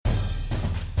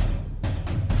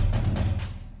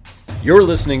You're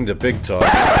listening to Big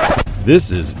Talk.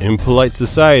 This is Impolite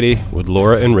Society with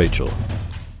Laura and Rachel.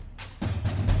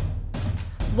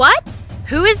 What?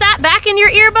 Who is that back in your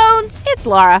ear bones? It's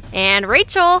Laura. And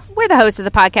Rachel. We're the hosts of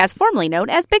the podcast formerly known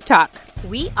as Big Talk.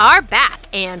 We are back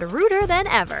and ruder than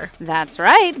ever. That's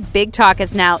right. Big Talk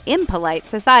is now Impolite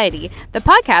Society, the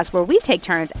podcast where we take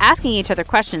turns asking each other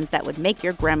questions that would make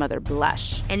your grandmother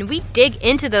blush. And we dig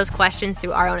into those questions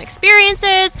through our own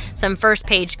experiences, some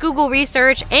first-page Google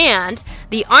research, and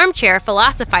the armchair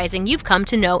philosophizing you've come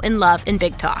to know and love in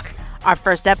Big Talk. Our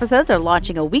first episodes are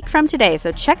launching a week from today,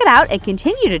 so check it out and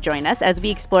continue to join us as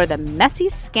we explore the messy,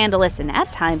 scandalous, and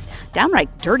at times downright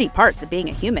dirty parts of being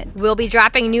a human. We'll be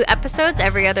dropping new episodes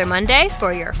every other Monday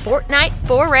for your fortnight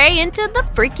foray into the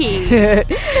freaky.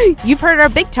 You've heard our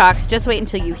Big Talks. Just wait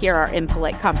until you hear our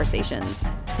impolite conversations.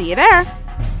 See you there.